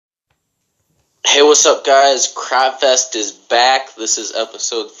Hey, what's up, guys? Crabfest is back. This is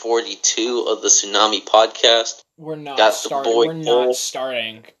episode 42 of the Tsunami Podcast. We're not Got the boy We're Cole. not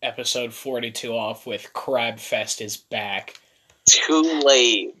starting episode 42 off with Crabfest is back. Too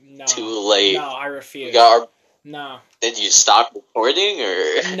late. No. Too late. No, I refuse. We got our... No. Did you stop recording,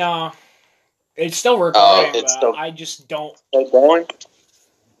 or...? No. It's still recording, it's but still... I just don't... Still going? It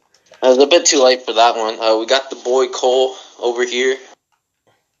was a bit too late for that one. We got the boy Cole over here.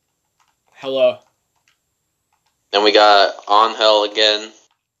 Hello. Then we got Angel again.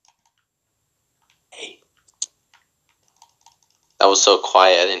 Hey. That was so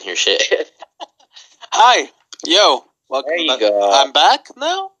quiet, I didn't hear shit. Hi. Yo. Welcome. There you go. I'm back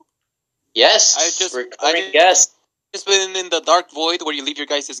now? Yes. I just guest. Just been in the dark void where you leave your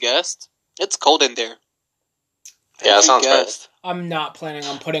guys' guest. It's cold in there. Yeah, that sounds right. I'm not planning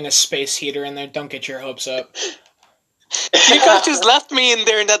on putting a space heater in there. Don't get your hopes up. You guys just left me in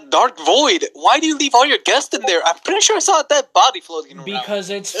there in that dark void. Why do you leave all your guests in there? I'm pretty sure I saw a dead body floating around. Because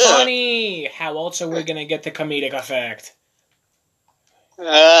it's funny. How else are we going to get the comedic effect?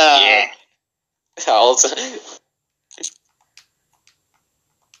 Yeah. Also...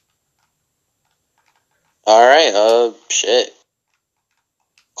 Alright, shit.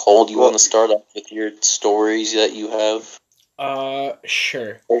 Cole, do you want to start off with your stories that you have?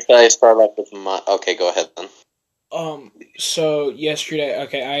 Sure. Or should I start off with my... Okay, go ahead then. So yesterday,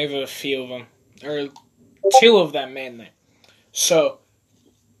 okay, I have a few of them. Or two of them, mainly. So,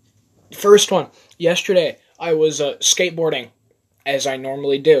 first one. Yesterday, I was, skateboarding, as I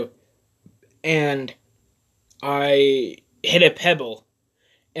normally do. And I hit a pebble.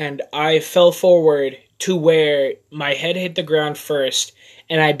 And I fell forward to where my head hit the ground first,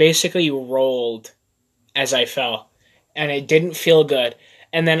 and I basically rolled as I fell. And it didn't feel good.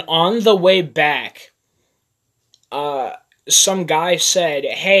 And then on the way back, some guy said,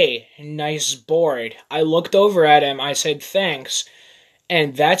 "Hey, nice board." I looked over at him, I said, "Thanks."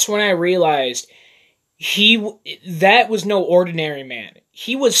 And that's when I realized that was no ordinary man.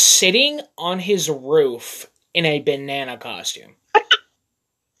 He was sitting on his roof in a banana costume. Wait,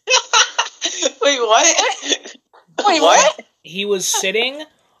 what? Wait, what? He was sitting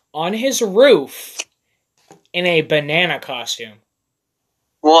on his roof in a banana costume.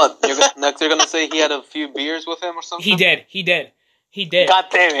 What? Next you're gonna say he had a few beers with him or something? He did. God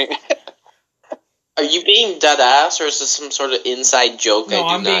damn it. Are you being dead ass, or is this some sort of inside joke? No,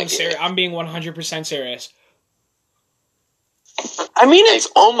 I'm being serious. I'm being 100% serious. I mean, it's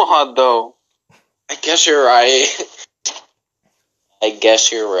Omaha, though. I guess you're right.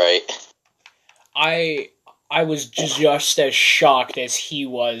 I was just as shocked as he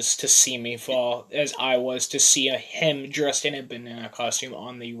was to see me fall, as I was to see him dressed in a banana costume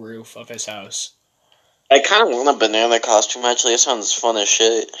on the roof of his house. I kind of want a banana costume, actually. It sounds fun as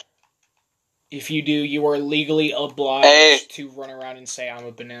shit. If you do, you are legally obliged to run around and say, "I'm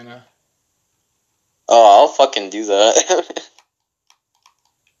a banana." Oh, I'll fucking do that.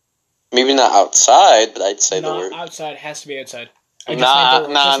 Maybe not outside, but I'd say the word. Not outside, has to be outside.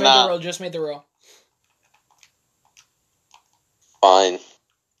 Just made the roll. Fine.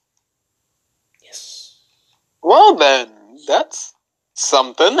 Yes. Well then, that's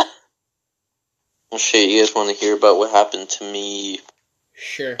something. Well, shit, you guys want to hear about what happened to me?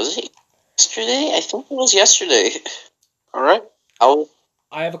 Sure. Was it yesterday? I think it was yesterday. Alright. I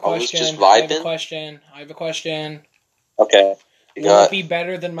have a question. I was just vibing. I have a question. Okay. Will it be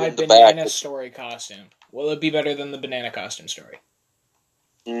better than my banana story costume? Will it be better than the banana costume story?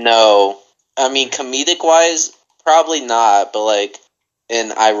 No. I mean, comedic-wise, probably not, but, like,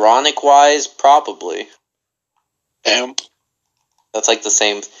 in ironic-wise, probably. Damn. That's, like, the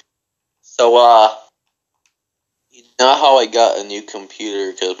same... So, you know how I got a new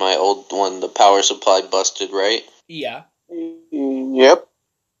computer because my old one, the power supply busted, right? Yeah. Yep.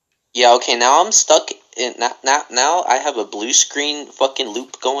 Yeah, okay, now I'm stuck in... Now I have a blue screen fucking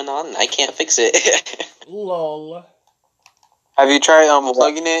loop going on, and I can't fix it. Lol. Have you tried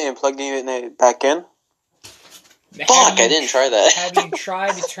unplugging it and plugging it back in? Fuck, I didn't try that. Have you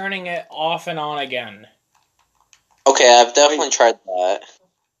tried turning it off and on again? Okay, I've definitely tried that.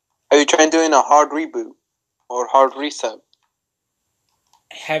 Are you trying doing a hard reboot? Or hard reset?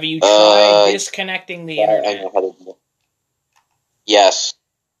 Have you tried disconnecting the internet? I know how to do it. Yes.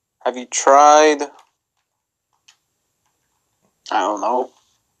 Have you tried... I don't know.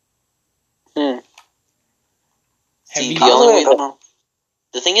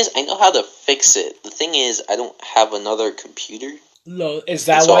 The thing is, I know how to fix it. The thing is, I don't have another computer. Is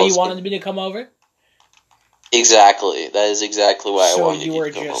that why you wanted me to come over? Exactly. That is exactly why I wanted you you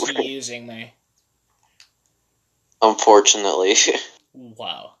to come over. So you were just using me. Unfortunately.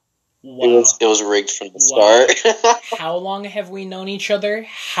 Wow. Wow. It was rigged from the Wow. start. How long have we known each other?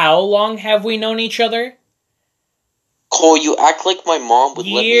 How long have we known each other? Cole, you act like my mom would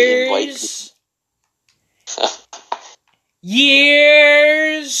let me invite Years.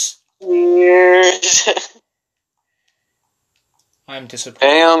 Years. Years. I'm disappointed.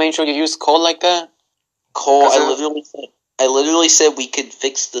 Damn, Angel, you use code like that? Cole, Cause I literally said we could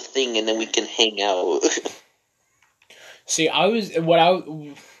fix the thing and then we can hang out. See, what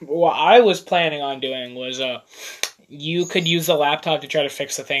I was planning on doing was you could use the laptop to try to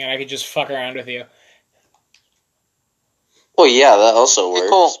fix the thing, and I could just fuck around with you. Well, yeah, that also works.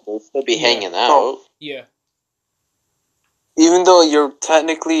 Cole. We'll still be Yeah. hanging out. Yeah. Even though you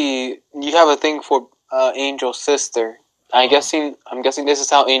have a thing for Angel's sister. I'm guessing this is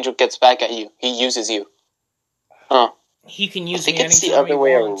how Angel gets back at you. He uses you. Huh. He can I use think me it's the anytime other he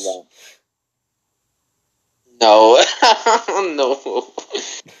way wants. around. No. No.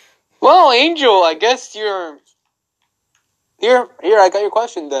 Well, Angel, I guess you're... Here, I got your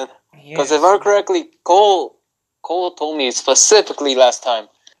question then. Because if I remember correctly, Cole told me specifically last time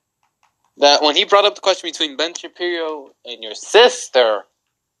that when he brought up the question between Ben Shapiro and your sister...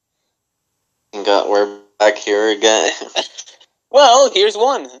 We're back here again. Well, here's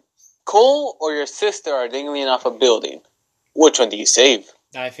one. Cole or your sister are dangling off a building. Which one do you save?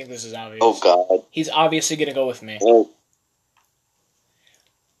 I think this is obvious. Oh, God. He's obviously gonna go with me. Oh,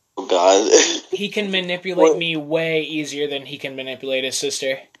 God. He can manipulate me way easier than he can manipulate his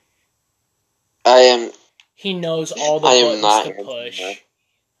sister. He knows all the I am buttons not to answering push. that.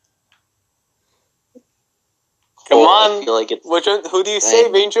 Come Cole, on. I feel like it's... Which one? Who do you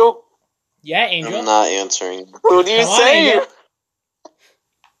save, Angel? Yeah, Angel. I'm not answering. Who do you Come on, save? Angel.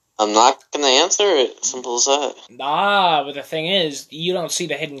 I'm not gonna answer it. Simple as that. Ah, but the thing is, you don't see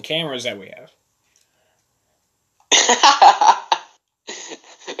the hidden cameras that we have.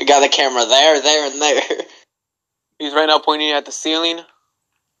 We got a camera there, and there. He's right now pointing at the ceiling.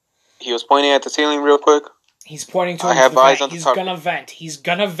 He was pointing at the ceiling real quick. He's pointing I towards have the eyes vent. on the He's target. gonna vent. He's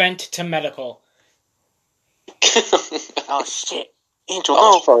gonna vent to medical. Oh shit. Angel,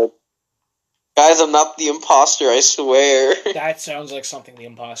 Oh, no. fuck. Guys, I'm not the imposter, I swear. That sounds like something the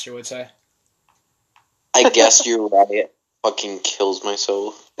imposter would say. I guess you're right. Fucking kills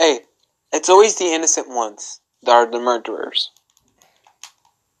myself. Hey, it's always the innocent ones that are the murderers.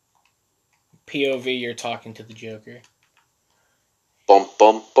 POV, you're talking to the Joker. Bump,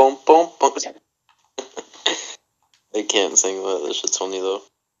 bump, bump, bump, bump. I can't sing that. That shit's funny, though.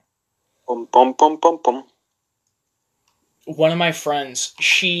 Bum bum bum bum bum. One of my friends,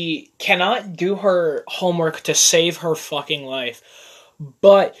 she cannot do her homework to save her fucking life,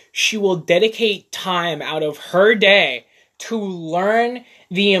 but she will dedicate time out of her day to learn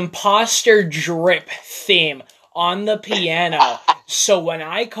the imposter drip theme on the piano. So when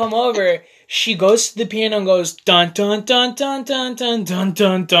I come over, she goes to the piano and goes dun dun dun dun dun dun dun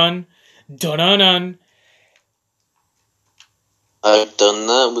dun dun dun dun dun. I've done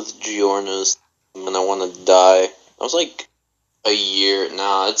that with Giorno's when I want to die. I was like a year.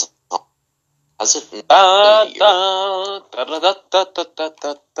 Nah, it's... Has it... Da a year? da da da da da da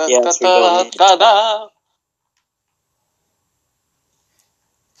da da Yes, da we're da going. da da.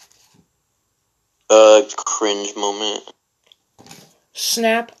 Cringe moment.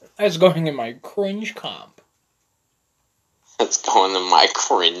 Snap, that's going in my cringe comp. That's going in my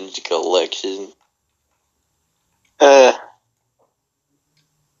cringe collection. Oh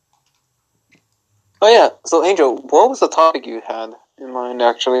yeah, so Angel, what was the topic you had in mind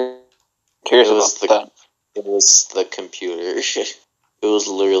actually? Curious It was about that. It was the computer. It was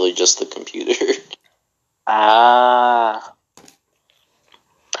literally just the computer. Ah.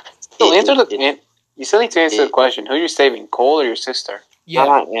 So You still need to answer the question. Who are you saving, Cole or your sister? Yeah,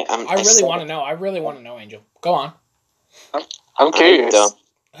 I really want to know. I really want to know, Angel. Go on. I'm curious.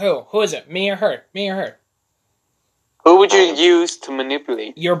 Who is it? Me or her? Me or her? Who would you use to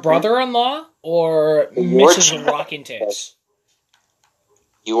manipulate? Your brother-in-law or Your Mrs. Rockin' Tits?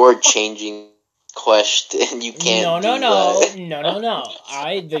 You are changing question. You can't. No. That. No.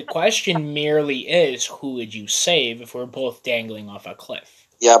 The question merely is, who would you save if we're both dangling off a cliff?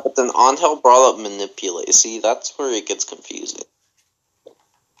 Yeah, but then Angel brought up manipulate. See, that's where it gets confusing.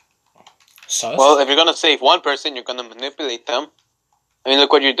 Sus? Well, if you're gonna save one person, you're gonna manipulate them. I mean,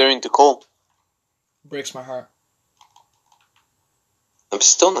 look what you're doing to Cole. Breaks my heart. I'm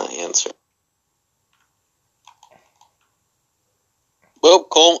still not answering. Well,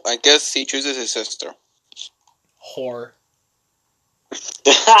 Cole, I guess he chooses his sister. Whore.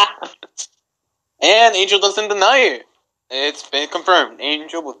 And Angel doesn't deny it. It's been confirmed.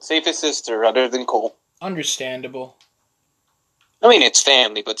 Angel would save his sister rather than Cole. Understandable. I mean, it's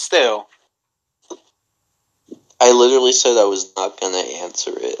family, but still. I literally said I was not gonna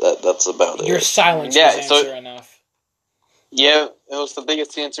answer it. That's about Your it. silence Yeah, was so- answer enough. Yeah, it was the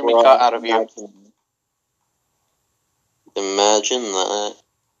biggest answer we got out of you. Imagine that.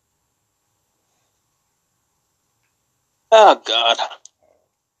 Oh, God.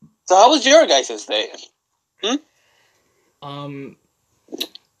 So how was your guys' day?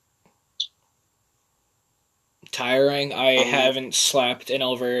 Tiring. I haven't slept in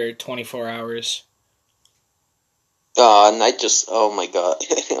over 24 hours. And I just, oh my god.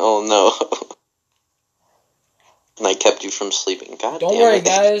 Oh no. And I kept you from sleeping. God Don't damn worry, it.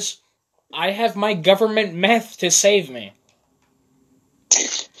 guys. I have my government meth to save me.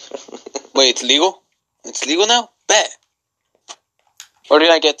 Wait, it's legal? It's legal now? Bet. Or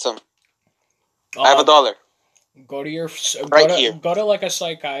did I get some? I have $1. Go to your Here. go to like a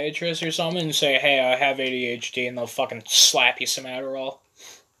psychiatrist or something and say, "Hey, I have ADHD," and they'll fucking slap you some Adderall.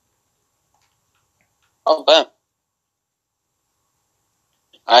 Oh, bet.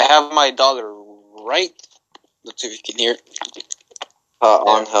 I have my $1 right. Let's see if you can hear it.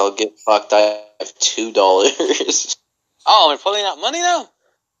 On hell, get fucked. I have $2. Oh, we're pulling out money now?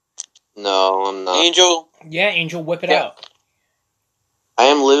 No, I'm not. Angel. Yeah, Angel, whip it Yeah. out. I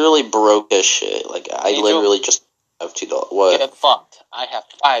am literally broke as shit. Like, I Angel? literally just have $2. What? Get fucked. I have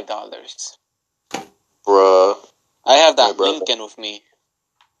 $5. Bruh. I have that My brother. Lincoln with me.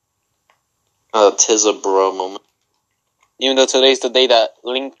 Tis a bro moment. Even though today's the day that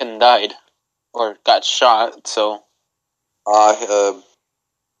Lincoln died. Or got shot, so...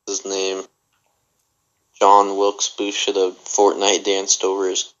 His name... John Wilkes Booth should have Fortnite danced over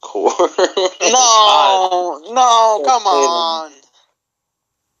his core. No, come on.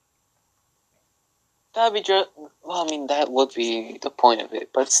 That'd be just... Well, I mean, that would be the point of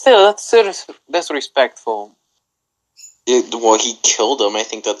it. But still, that's disrespectful. Well, he killed him. I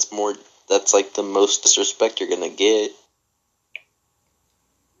think that's like the most disrespect you're gonna get.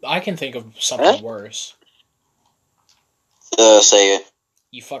 I can think of something worse. Say it.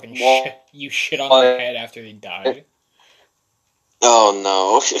 You fucking Well, shit on their head after they died. Oh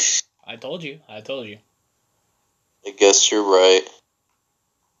no. I told you. I guess you're right.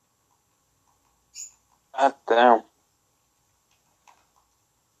 God damn.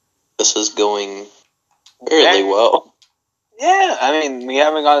 This is going fairly well. Yeah, I mean, we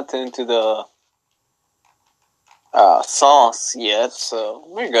haven't gotten into the sauce yet, so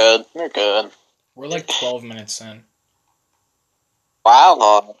we're good. We're like 12 minutes in.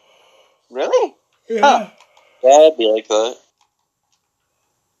 Wow. Really? Yeah. Yeah, it'd be like that.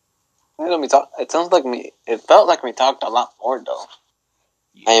 It sounds like it felt like we talked a lot more, though.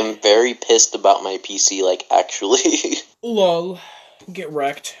 I am very pissed about my PC, like, actually. Lol. Get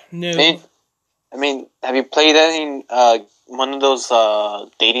wrecked. No. I mean, have you played any one of those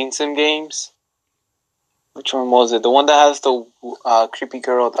dating sim games? Which one was it? The one that has the creepy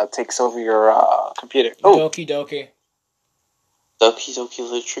girl that takes over your computer. Oh, Doki Doki. Doki Doki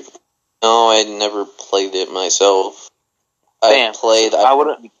Literature. No, I never played it myself. Damn. I would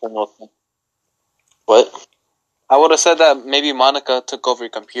have... What? I would have said that maybe Monica took over your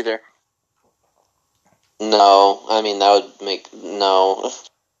computer. No, I mean, that would make... No.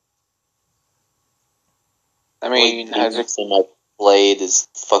 I mean, has it... I played is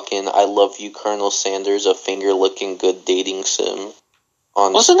fucking I Love You, Colonel Sanders, a finger-looking good dating sim.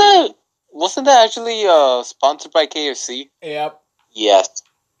 Wasn't that actually sponsored by KFC? Yep. Yes.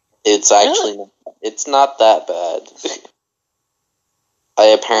 It's actually... Really? It's not that bad. I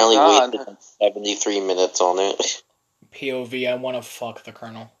apparently God. wasted 73 minutes on it. POV, I want to fuck the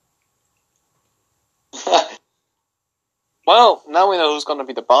Colonel. Well, now we know who's going to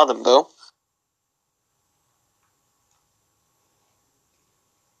be the bottom, though.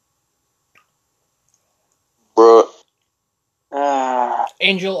 Bro.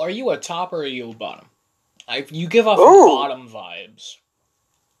 Angel, are you a top or are you a bottom? You give off bottom vibes.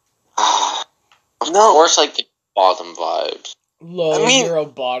 Of course I get bottom vibes. Low, you're a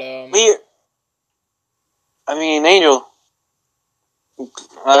bottom. I mean, Angel.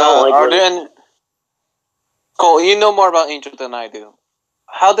 I don't like Cole, you know more about Angel than I do.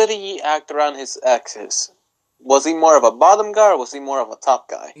 How did he act around his exes? Was he more of a bottom guy or was he more of a top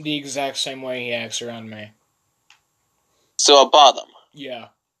guy? The exact same way he acts around me. So a bottom. Yeah.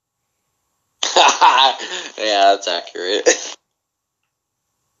 Yeah, that's accurate.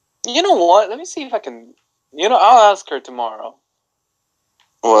 You know what? Let me see if I can... I'll ask her tomorrow.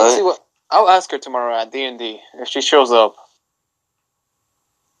 What? I'll ask her tomorrow at D&D if she shows up.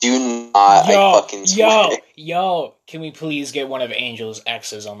 Do not. I fucking swear. Yo, can we please get one of Angel's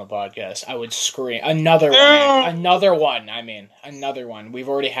exes on the podcast? I would scream. Another one. We've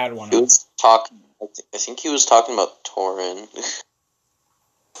already had one. He was talking. I think he was talking about Torin.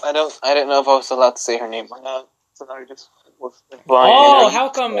 I didn't know if I was allowed to say her name or not. So I just was blind. Oh, how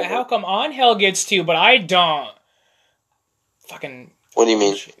come Angel gets to, but I don't? Fucking. What do you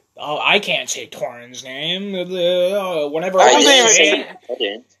mean? Oh, I can't say Torin's name. Whenever I say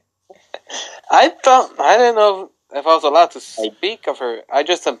it. I didn't know if I was allowed to speak of her. I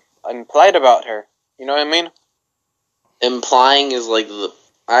just implied about her. You know what I mean? Implying is like the...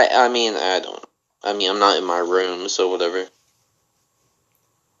 I mean, I'm not in my room, so whatever.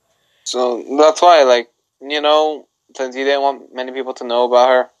 So, that's why, like, you know, since you didn't want many people to know about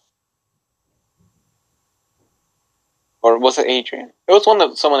her. Or was it Adrian? It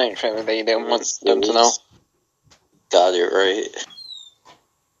was someone Adrian that you didn't want them to know. Got it right.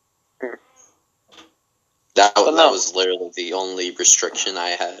 That was literally the only restriction I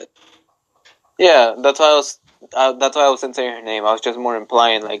had. Yeah, that's why I wasn't saying her name. I was just more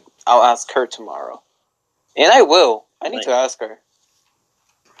implying, like, I'll ask her tomorrow. And I will. I need to ask her.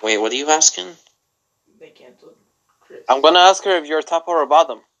 Wait, what are you asking? They canceled. I'm gonna ask her if you're top or a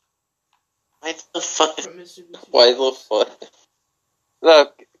bottom. Why the fuck? Why the fuck?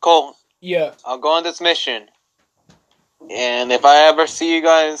 Look, Cole. Yeah. I'll go on this mission. And if I ever see you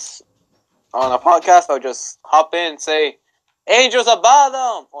guys on a podcast, I'll just hop in and say, Angel's a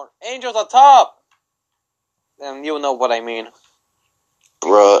bottom! Or Angel's a top! And you'll know what I mean.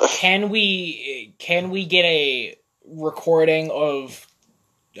 Bruh. Can we get a recording of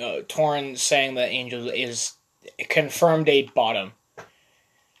Torin saying that Angel is confirmed a bottom?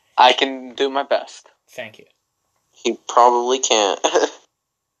 I can do my best. Thank you. He probably can't.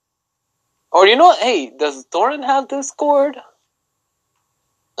 Or you know what? Hey, does Torin have Discord?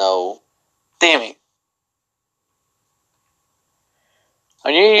 No. Damn it.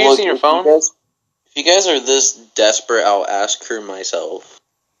 Are you using your phone? If you guys are this desperate, I'll ask her myself.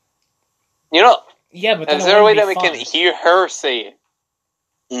 You know, yeah, but is there a way that we can hear her say it?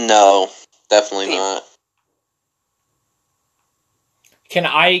 No, definitely not. Can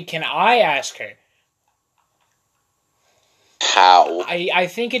I ask her? How? I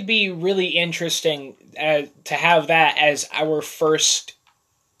think it'd be really interesting to have that as our first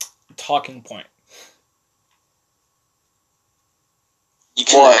talking point. You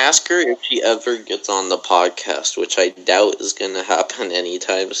can ask her if she ever gets on the podcast, which I doubt is going to happen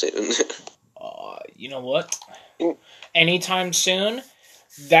anytime soon. You know what? Anytime soon,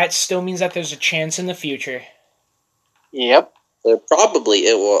 that still means that there's a chance in the future. Yep. Probably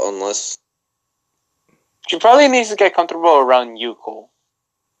it will, unless... She probably needs to get comfortable around you, Cole.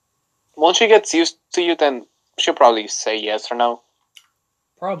 Once she gets used to you, then she'll probably say yes or no.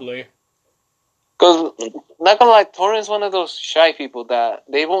 Probably. Because, not gonna lie, Torin's one of those shy people that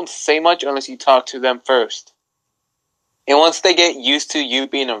they won't say much unless you talk to them first. And once they get used to you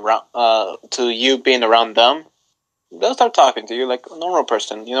being around them, they'll start talking to you like a normal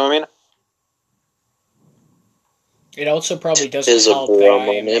person. You know what I mean? It also probably doesn't help that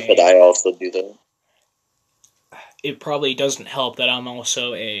moment, but I also do that. It probably doesn't help that I'm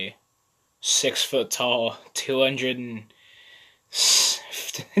also a 6 foot tall,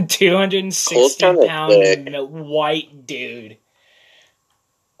 260 pound white dude.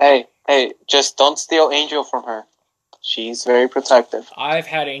 Hey, just don't steal Angel from her. She's very protective. I've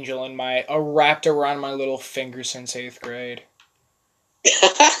had Angel wrapped around my little finger since 8th grade.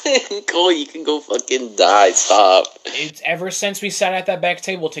 Cole, you can go fucking die. Stop. It's ever since we sat at that back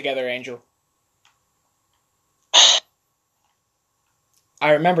table together, Angel.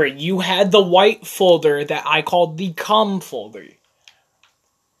 I remember you had the white folder that I called the cum folder.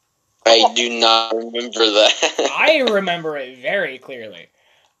 I do not remember that. I remember it very clearly.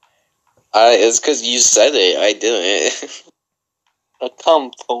 It's because you said it. I didn't. A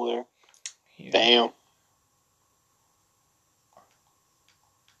cum folder. Yeah. Damn.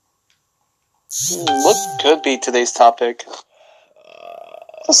 What could be today's topic?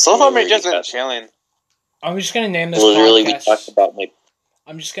 So far, we've just been chilling. I'm just gonna name this Literally, podcast. We talked about my...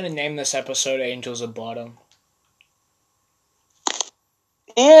 I'm just gonna name this episode "Angels at Bottom."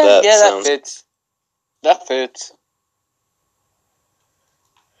 Yeah, that fits. That fits.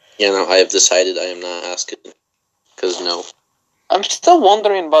 Yeah, no, I have decided I am not asking. Because no. I'm still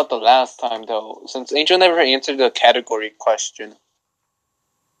wondering about the last time, though, since Angel never answered the category question.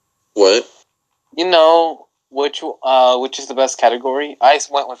 What? You know, which is the best category? I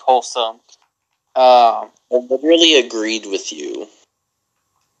went with wholesome. I literally agreed with you.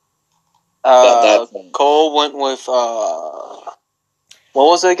 Cole went with, What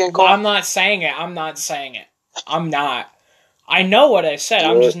was it again, Cole? I'm not saying it. I'm not. I know what I said.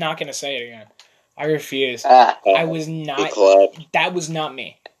 I'm just not going to say it again. I refuse. I was not. That was not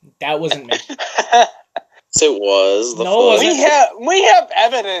me. That wasn't me. Yes, it was. No, it wasn't. We have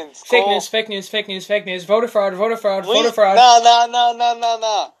evidence. Fake Cole. news, fake news, fake news, fake news. Voter fraud, voter fraud, We- voter fraud.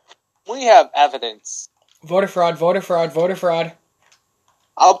 No. We have evidence. Voter fraud, voter fraud, voter fraud.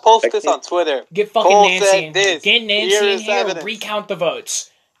 I'll post this on Twitter. Get fucking Cole Nancy said in here. this. Get Nancy Here in is here. evidence. Recount the votes.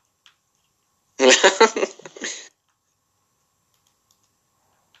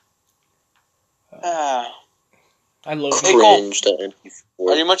 I love Hey, you. Cole. Cringed at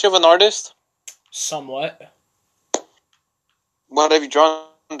Are you much of an artist? Somewhat. What have you drawn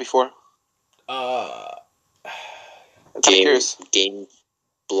before? Uh, I'm kinda curious. Game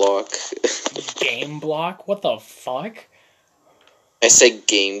block. Game block? What the fuck? I said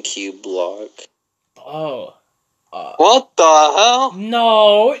GameCube block. Oh. What the hell?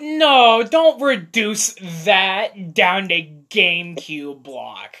 No, don't reduce that down to GameCube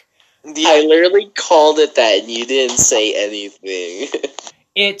block. I literally called it that, and you didn't say anything.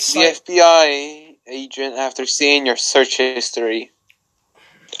 It's The like, FBI agent after seeing your search history.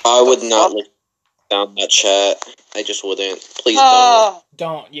 I would not look down that chat. I just wouldn't. Please don't. Ah,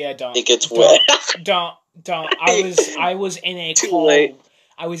 don't. It gets wet. Don't. I was in a Too call. late.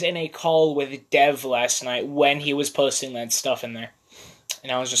 I was in a call with Dev last night when he was posting that stuff in there,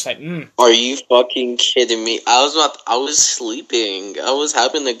 and I was just like, Are you fucking kidding me? I was sleeping. I was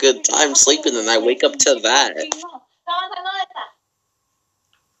having a good time sleeping, and I wake up to that.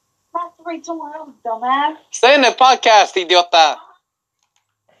 Read somewhere else, dumbass. stay in the podcast, idiota.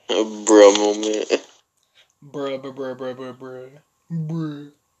 Bro moment.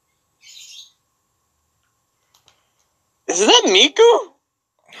 bruh. Is that Miku?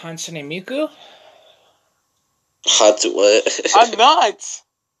 Hatsune Miku? Hot what? I'm not.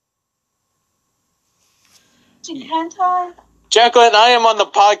 Hentai? Jacqueline, I am on the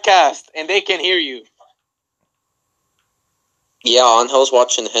podcast, and they can hear you. Yeah, Angel's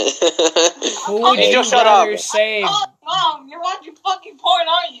watching it. Who would Angel, you shut rather up. save? Oh, Mom, you're watching fucking porn,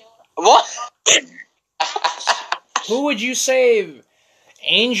 aren't you? What? Who would you save?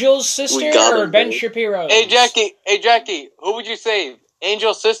 Angel's sister got or him, Ben dude. Shapiro? Hey, Jackie, who would you save?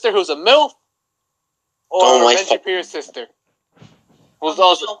 Angel's sister, who's a MILF? Or Oh, my Ben fuck. Shapiro's sister? Who's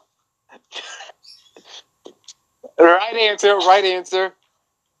also... Right answer.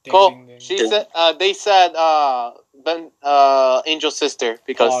 Ding, Cool. ding, ding. She said, they said, Angel's sister,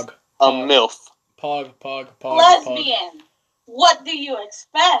 because Pog. MILF. Pog. Lesbian. What do you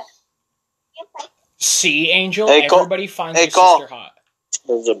expect? See, Angel, Hey, Cole. everybody finds Hey, her Cole. sister hot.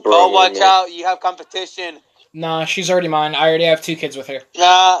 There's a bro Oh, watch moment. out, you have competition. Nah, she's already mine. I already have 2 kids with her.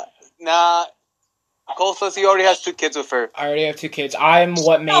 Nah. Cole says he already has 2 kids with her. I already have 2 kids. I'm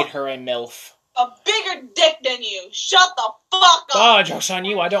what made her a MILF. A bigger dick than you. Shut the fuck up. Oh, joke's on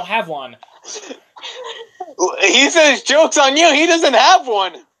you. I don't have one. He says joke's on you, he doesn't have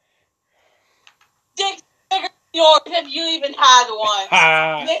one. Dick's bigger than yours if you even had one.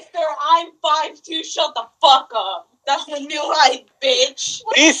 Ah. Mister, I'm 5'2", shut the fuck up. That's the new height, bitch.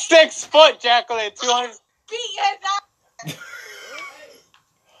 He's 6 foot, Jacqueline. 200. Beat his ass.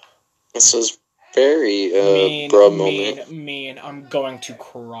 This is very bro moment. mean. I'm going to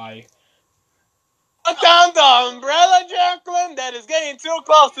cry. Put down the umbrella, Jacqueline. That is getting too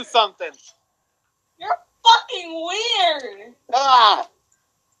close to something. You're fucking weird. Ah,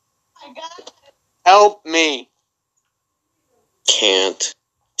 Oh my god. help me. Can't.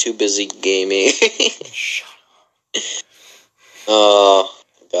 Too busy gaming. Shut Oh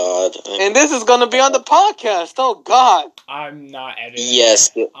God. And this is gonna be on the podcast. Oh God. I'm not editing.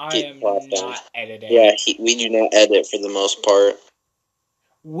 Yes. I am not editing. Yeah, we do not edit for the most part.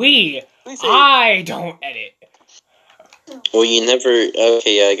 We. Please say- I don't edit. Well, you never.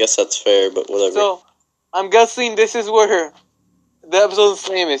 Okay, yeah, I guess that's fair, but whatever. So, I'm guessing this is where the episode's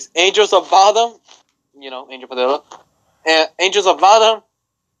name is Angels of Bottom. You know, Angel Padilla. And Angels of Bottom.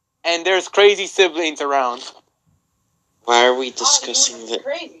 And there's crazy siblings around. Why are we discussing Oh, that?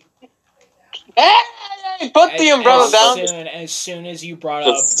 crazy. Hey, put the umbrella down. As soon as you brought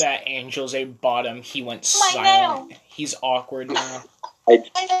up that Angel's a bottom, he went My silent. He's awkward now. My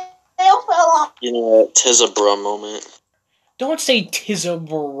nail fell off. You know what? 'Tis a bro moment. Don't say 'tis a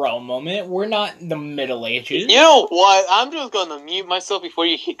bro moment. We're not in the Middle Ages. You know what? I'm just gonna mute myself before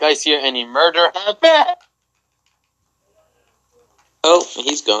you guys hear any murder happen. Oh,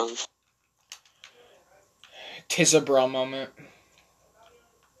 he's gone. 'Tis a bro moment.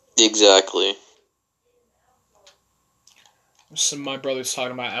 Exactly. So my brother's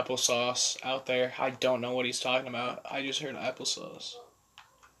talking about applesauce out there. I don't know what he's talking about. I just heard applesauce.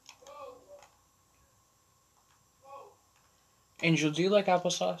 Angel, do you like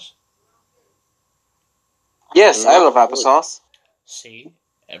applesauce? Yes, I love applesauce. See?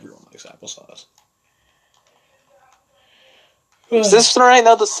 Everyone likes applesauce. Is this right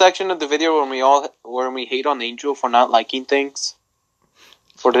now the section of the video where we hate on Angel for not liking things?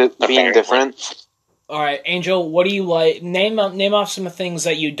 For being different? Alright, Angel, what do you like? Name off some things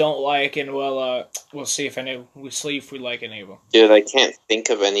that you don't like, and we'll see if we like any of them. Dude, I can't think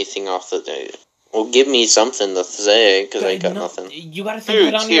of anything off the day. Well, give me something to say, because I got nothing. You gotta think of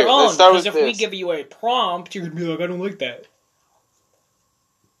it on your own, because if we give you a prompt, you're gonna be like, I don't like that.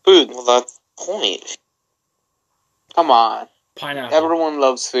 Food. Well, that's the point. Come on. Pineapple. Everyone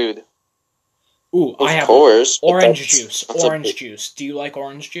loves food. Ooh, I have course, orange juice. Orange juice. Do you like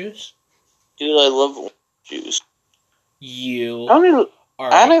orange juice? Dude, I love orange juice. You. I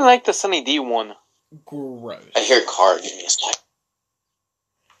don't like the Sunny D one. Gross. I hear car. Give me a sec.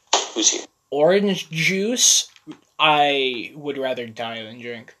 Who's here? Orange juice, I would rather die than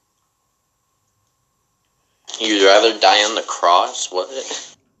drink. You'd rather die on the cross? What?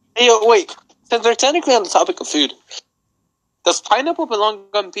 Hey, wait. Since we're technically on the topic of food, does pineapple belong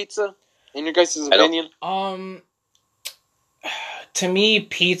on pizza? In your guys' opinion? To me,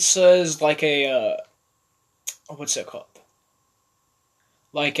 pizza is like a, what's it called?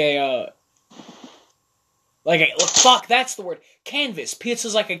 Fuck, that's the word. Canvas.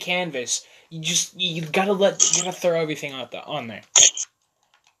 Pizza's like a canvas. You gotta throw everything on there.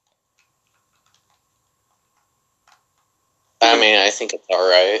 I mean, I think it's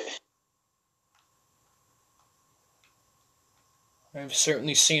alright. I've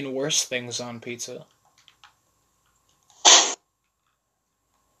certainly seen worse things on pizza.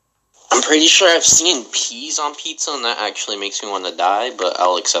 I'm pretty sure I've seen peas on pizza, and that actually makes me want to die, but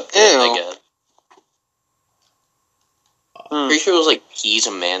I'll accept it, I guess. Pretty sure it was like peas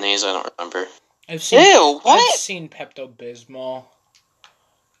and mayonnaise, I don't remember. I've seen Pepto-Bismol.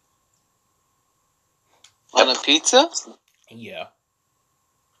 On a pizza? Yeah.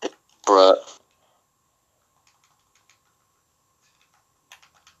 Bruh.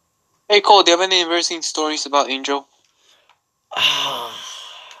 Hey Cole, do you have any embarrassing stories about Angel?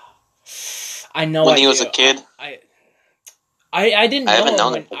 I know when he was a kid? I didn't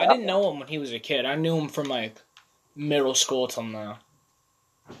know him I didn't know him when he was a kid. I knew him from like middle school till now.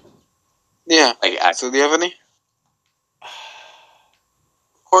 Yeah. So do you have any?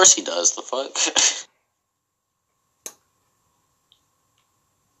 Of course he does, the fuck.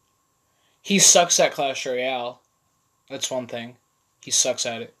 He sucks at Clash Royale. That's one thing. He sucks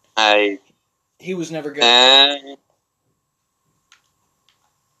at it. He was never good.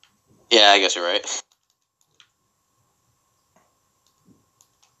 Yeah, I guess you're right.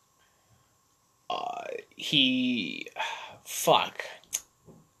 Fuck.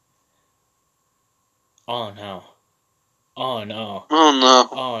 Oh no. Oh no. Oh no.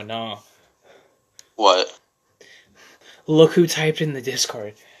 Oh no. What? Look who typed in the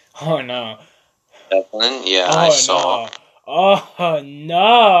Discord. Oh no. Declan? Yeah, I saw. No. Oh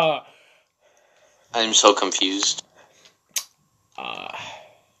no. I'm so confused.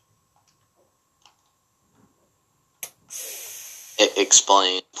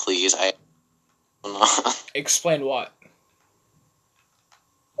 Explain, please. I don't know. Explain what?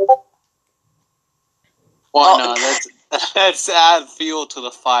 Well, no, let's add fuel to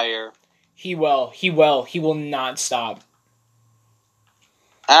the fire. He will not stop.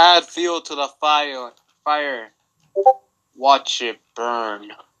 Add fuel to the fire. Watch it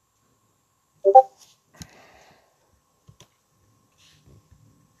burn.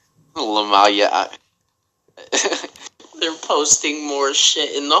 Lamau, yeah. They're posting more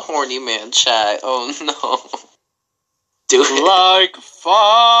shit in the Horny Man chat. Oh no. Do it. Like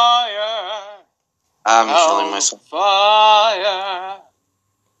fire. I'm killing myself. Fire.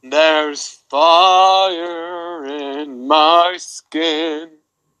 There's fire in my skin.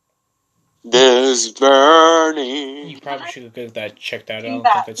 There's burning. You probably should have checked that out. I Do don't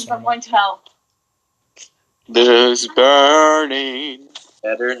that, think it's I'm going to help. There's burning.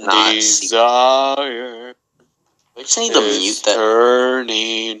 Better not desire. We just need to mute that.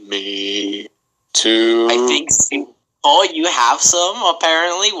 Turning me to. I think. Oh, you have some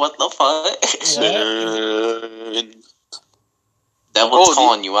apparently. What the fuck? Sin. That one's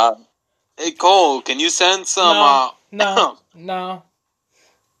calling you out. Hey Cole, can you send some? No.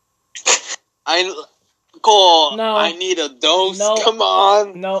 Cole, no. I need a dose. No. Come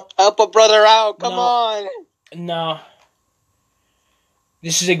on. No. Help a brother out. Come on. No.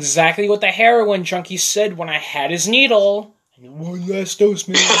 This is exactly what the heroin junkie said when I had his needle. I need one last dose,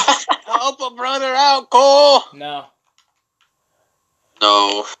 man. Help a brother out, Cole. No.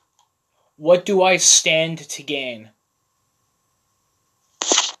 No. What do I stand to gain?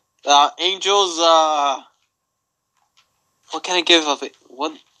 Angel's, what can I give of it?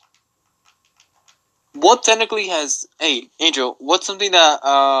 What technically has... Hey, Angel, what's something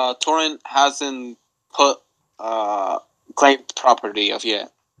that, Torrent hasn't put, claimed property of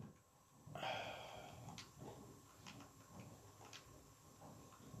yet?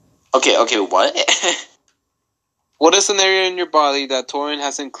 Okay, what? What is an area in your body that Torrent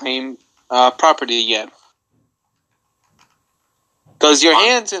hasn't claimed, property yet? Because your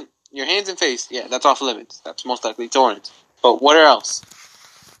hands and face, yeah, that's off limits. That's most likely Torrent. But what else?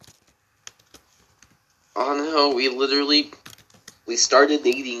 Oh no, we started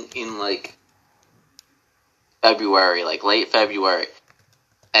dating in like February, like late February.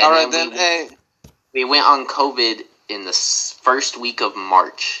 And Alright then then, we went on COVID in the first week of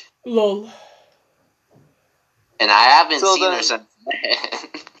March. Lol. And I haven't So seen then- her since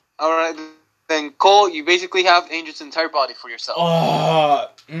then. alright then, Cole, you basically have Angel's entire body for yourself.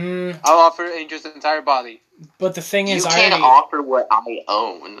 I'll offer Angel's entire body. But the thing You is, can't I already. offer what I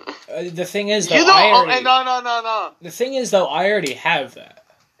own. The thing is, though, You I don't. already. No. The thing is, though, I already have that.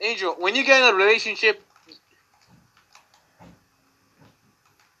 Angel, when you get in a relationship,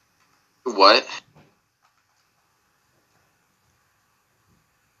 What?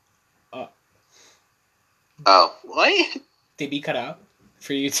 Oh, what? Did he cut out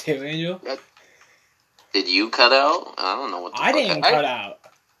for you too, Angel? did you cut out? I don't know what the I fuck didn't I- cut out.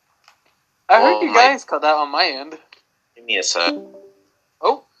 I heard Oh you my- guys cut that on my end. Give me a sec.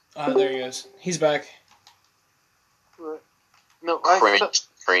 Oh There he is. He's back. no, Cringe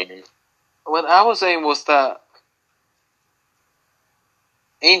train. what I was saying was that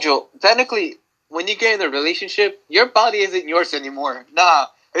Angel, technically, when you get in a relationship, your body isn't yours anymore. Nah,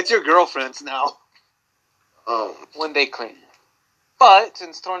 it's your girlfriend's now. Oh, When they claim. But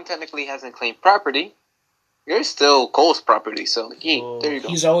since Thorn technically hasn't claimed property, you're still Cole's property. So there you go.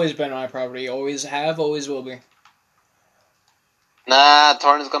 He's always been my property. Always have, always will be. Nah,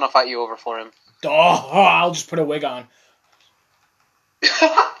 Thorn is gonna fight you over for him. Oh, I'll just put a wig on. the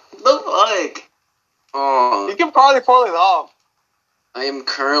fuck? Oh, You can probably pull it off. I am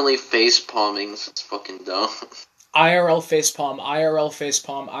currently face palming. So it's fucking dumb. IRL facepalm, IRL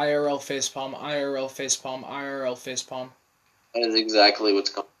facepalm, IRL facepalm, IRL facepalm, IRL facepalm. That is exactly what's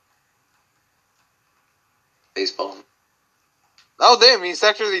going. Face palm. Oh damn, he's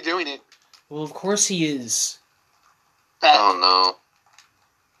actually doing it. Well, of course he is. Oh no.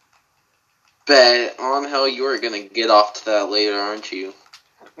 Bet on hell you are gonna get off to that later, aren't you?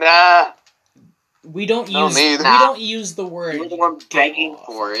 Nah. We don't No use need. we don't use the word You're the one get begging off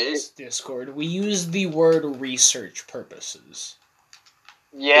for on it. this Discord. We use the word research purposes.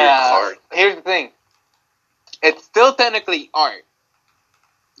 Yeah. card. Here's the thing. It's still technically art.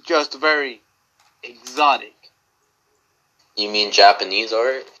 Just very exotic. You mean Japanese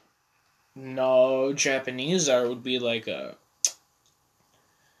art? No, Japanese art would be like a.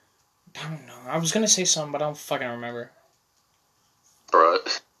 I don't know. I was gonna say something, but I don't fucking remember.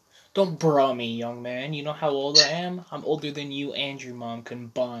 Bruh. Don't bra me, young man. You know how old I am? I'm older than you and your mom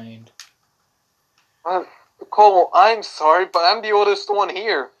combined. Cole, I'm sorry, but I'm the oldest one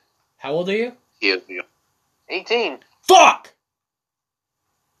here. How old are you? You. 18. Fuck!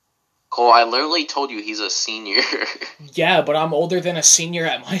 Cole, I literally told you he's a senior. Yeah, but I'm older than a senior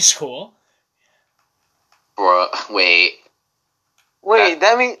at my school. Bruh, wait. Wait,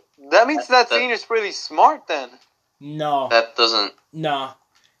 that means that that- senior's pretty smart then. No. That doesn't... No.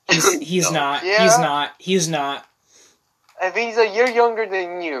 He's No. not. Yeah. He's not. If he's a year younger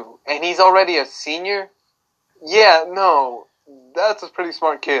than you, and he's already a senior, yeah, no, that's a pretty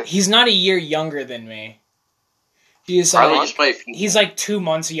smart kid. He's not a year younger than me. He's Probably like, just by a few... he's like 2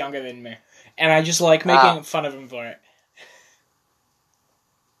 months younger than me. And I just like making fun of him for it.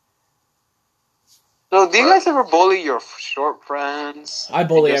 So, do you guys ever bully your short friends? I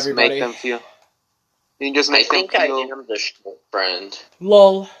bully You just everybody. Make them feel. You just I make them think I feel. am the short friend.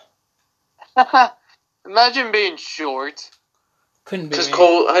 Lol. Imagine being short. Couldn't be Because me.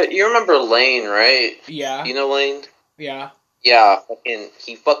 Cole, you remember Lane, right? Yeah. You know Lane? Yeah. Yeah,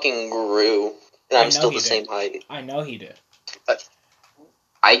 he fucking grew. And I know I'm still he the did. same height. I know he did.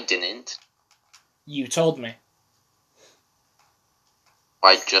 I didn't. You told me.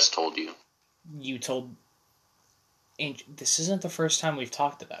 I just told you. You told... This isn't the first time we've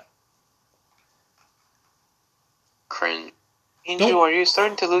talked about it. Cringe. Angel, Don't- are you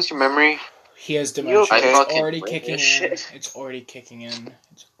starting to lose your memory? He has dementia. okay? It's Fucking already British. kicking in. It's already kicking in.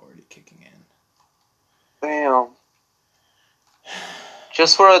 It's already kicking in. Damn.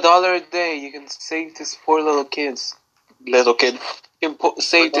 Just for $1 a day, you can save this poor little kids. Little kid. You can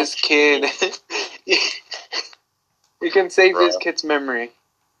save this kid. You can save this Bro. kid's memory.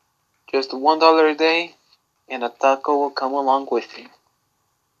 Just $1 a day, and a taco will come along with it.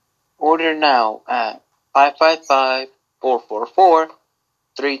 Order now at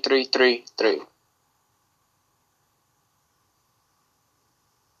 555-444-3333.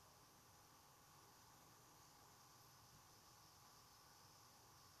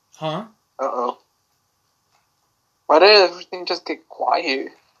 Huh? Uh-oh. Why did everything just get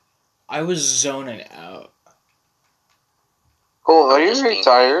quiet? I was zoning out. Cole, are you really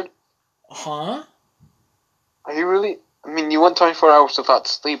tired? Huh? Are you really... I mean, you went 24 hours without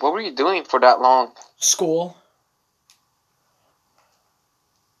sleep. What were you doing for that long? School.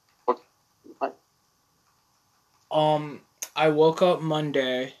 What? I woke up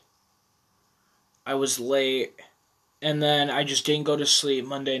Monday. I was late. And then I just didn't go to sleep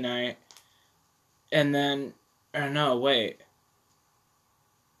Monday night. And then... Or no, wait.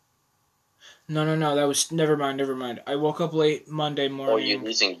 No, that was... Never mind. I woke up late Monday morning. Oh, you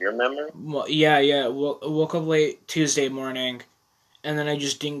losing your memory? Well, yeah. Woke up late Tuesday morning. And then I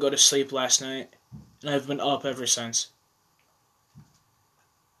just didn't go to sleep last night. And I've been up ever since.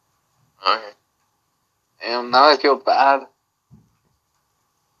 Alright. Damn, now I feel bad.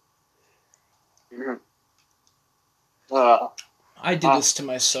 I did this to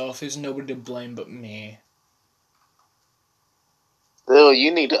myself. There's nobody to blame but me. Still,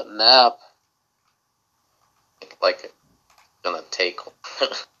 you need a nap. Like, gonna take.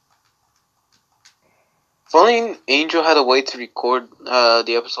 If only Angel had a way to record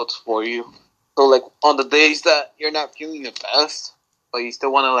the episodes for you. So, like, on the days that you're not feeling the best, but you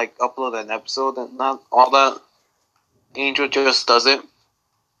still want to, like, upload an episode and not all that, Angel just does it.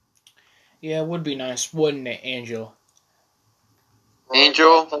 Yeah, it would be nice, wouldn't it, Angel?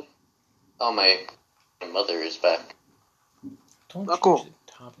 Angel? Oh, my mother is back. Don't Oh, change cool.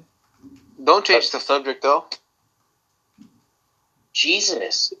 the topic. Don't change the subject, though.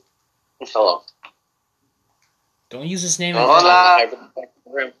 Jesus. Hello. Don't use his name. Hola.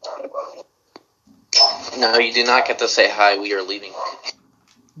 No, you do not get to say hi. We are leaving.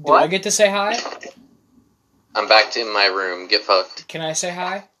 Do I get to say hi? I'm back to my room. Get fucked. Can I say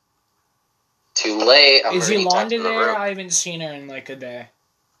hi? Too late. I'm Is already back Yolanda in the there? room. I haven't seen her in like a day.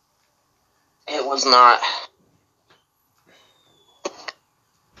 It was not.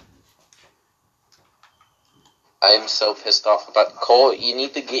 I am so pissed off about Cole. You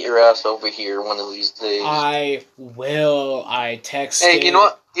need to get your ass over here one of these days. I will. I texted. Hey, you know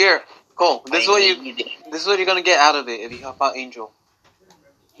what? Here, Cole. This is what you're gonna get out of it if you help out Angel.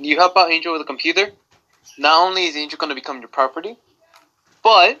 You help out Angel with a computer. Not only is Angel gonna become your property,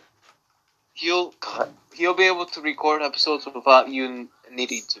 but he'll be able to record episodes without you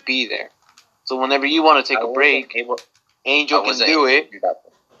needing to be there. So whenever you want to take a break, Angel can do it.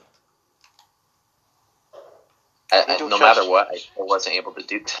 Angel, no matter what, I wasn't able to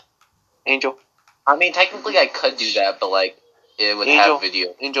do that. Angel. I mean, technically I could do that, but like, it would Angel, have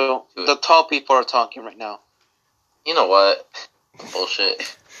video. Angel, the tall people are talking right now. You know what?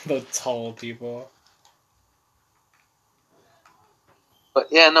 Bullshit. The tall people. But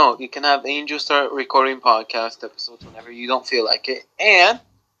yeah, no, you can have Angel start recording podcast episodes whenever you don't feel like it. And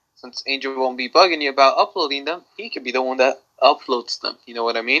since Angel won't be bugging you about uploading them, he could be the one that uploads them. You know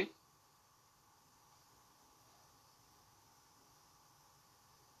what I mean?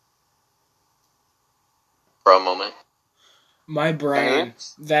 For a moment. My brain,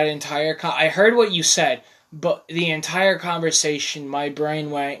 that entire I heard what you said, but the entire conversation, my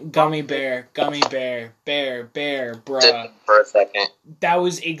brain went gummy bear, bear, bruh. For a second. That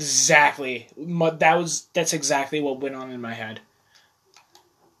was exactly that's exactly what went on in my head.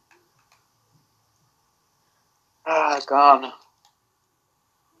 Ah, God.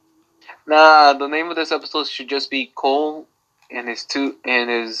 Nah, the name of this episode should just be Cole and his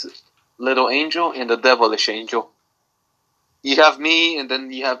little angel and the devilish angel. You have me, and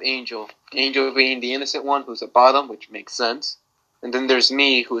then you have Angel. Angel being the innocent one, who's at bottom, which makes sense. And then there's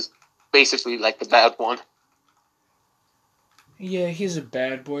me, who's basically like the bad one. Yeah, he's a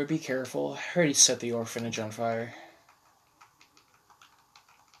bad boy. Be careful. I heard he set the orphanage on fire.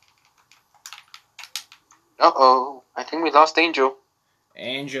 Uh-oh. I think we lost Angel.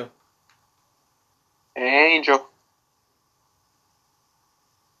 Angel. Angel.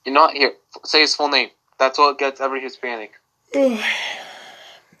 You're not here. Say his full name. That's what gets every Hispanic.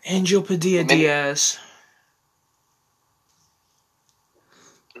 Angel Padilla Diaz.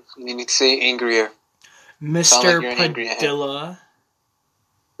 You need to say angrier. Mr. Like Padilla.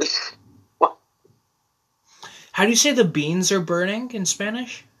 What? How do you say the beans are burning in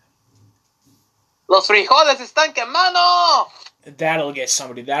Spanish? Los frijoles están quemando! That'll get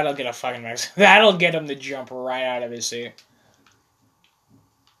somebody. That'll get a fucking Mexican. That'll get him to jump right out of his seat.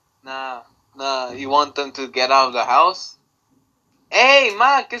 Nah, you want them to get out of the house? Hey,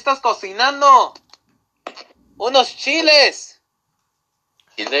 ma, ¿qué estás cocinando? Unos chiles!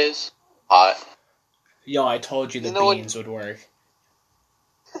 It is hot. Yo, I told you the You know what- beans would work.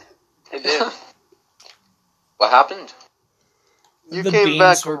 It did. What happened? You The came beans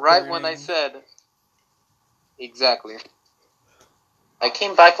back were right when I burning. said. Exactly. I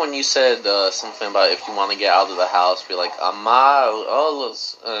came back when you said something about if you want to get out of the house, be like, I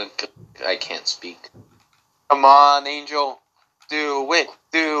can't speak. Come on, Angel. Do it.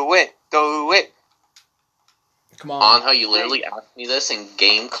 Do it. Do it. Come on. On how you literally asked me this in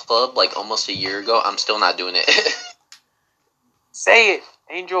Game Club like almost a year ago, I'm still not doing it. Say it,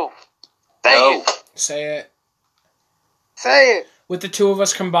 Angel. Say No. it. Say it. Say it. With the two of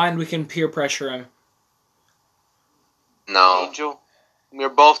us combined, we can peer pressure him. No. Angel, we're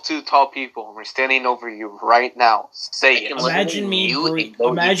both two tall people. We're standing over you right now. Say I it. can Imagine literally me mute bre- and go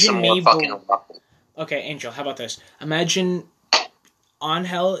eat imagine some me more fucking bre- waffles. Okay, Angel, how about this? Imagine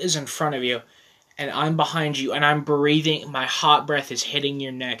Angel is in front of you, and I'm behind you, and I'm breathing. My hot breath is hitting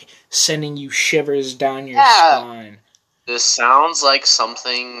your neck, sending you shivers down your spine. This sounds like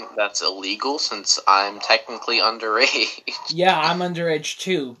something that's illegal since I'm technically underage. Yeah, I'm underage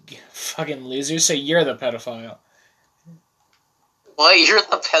too, fucking loser. So you're the pedophile. What?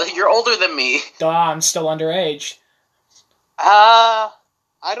 You're older than me. Duh, I'm still underage. I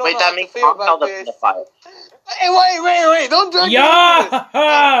don't Wait, know that how to makes feel Angel about the this. pedophile. Hey, wait. Don't drag me into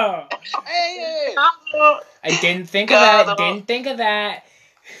Yeah. this. Hey. I didn't think of God, that. Didn't think of that.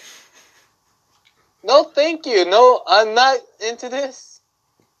 No, thank you. No, I'm not into this.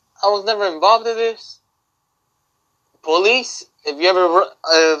 I was never involved in this. Police,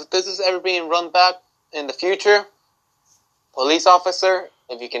 if this is ever being run back in the future, police officer,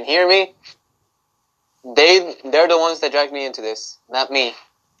 if you can hear me, they're the ones that dragged me into this, not me.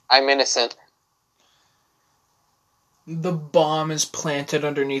 I'm innocent. The bomb is planted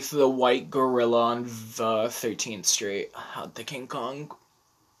underneath the white gorilla on the 13th Street. The King Kong.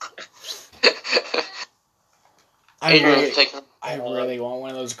 I really want one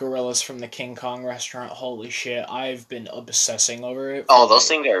of those gorillas from the King Kong restaurant. Holy shit, I've been obsessing over it. Oh, those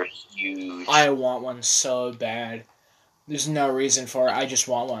things are huge. I want one so bad. There's no reason for it, I just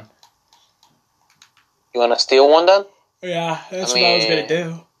want one. You want to steal one then? Yeah, that's what I was gonna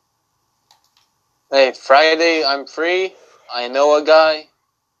do. Hey, Friday, I'm free. I know a guy,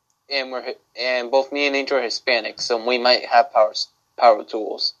 and both me and Angel are Hispanic, so we might have power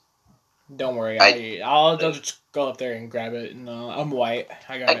tools. Don't worry, I'll just go up there and grab it. No, I'm white.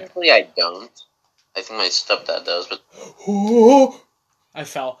 I got it. Technically, I don't. I think my stepdad does, but I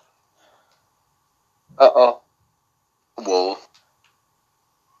fell. Uh-oh. whoa.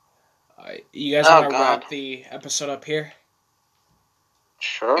 You guys want to wrap the episode up here?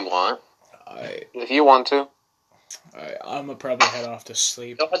 Sure. You want? If you want to. I'm gonna probably head off to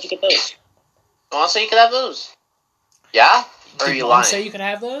sleep. Go, how'd you get those? Go on, say you could have those. Yeah? Or are Did you Mom lying? say you could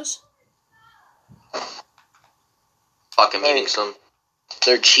have those? Fuck, I'm Hey. eating some.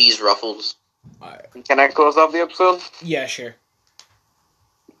 They're cheese ruffles. Can I close off the episode? Yeah, sure.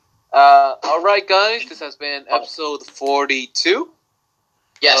 Alright guys, this has been episode 42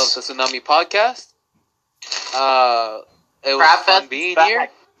 Yes. of the Tsunami Podcast. It was Crab fun Fest being back. here.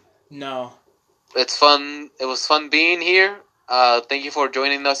 No. It was fun being here. Thank you for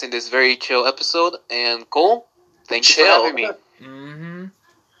joining us in this very chill episode. And Cole, thank you for Chill. having me.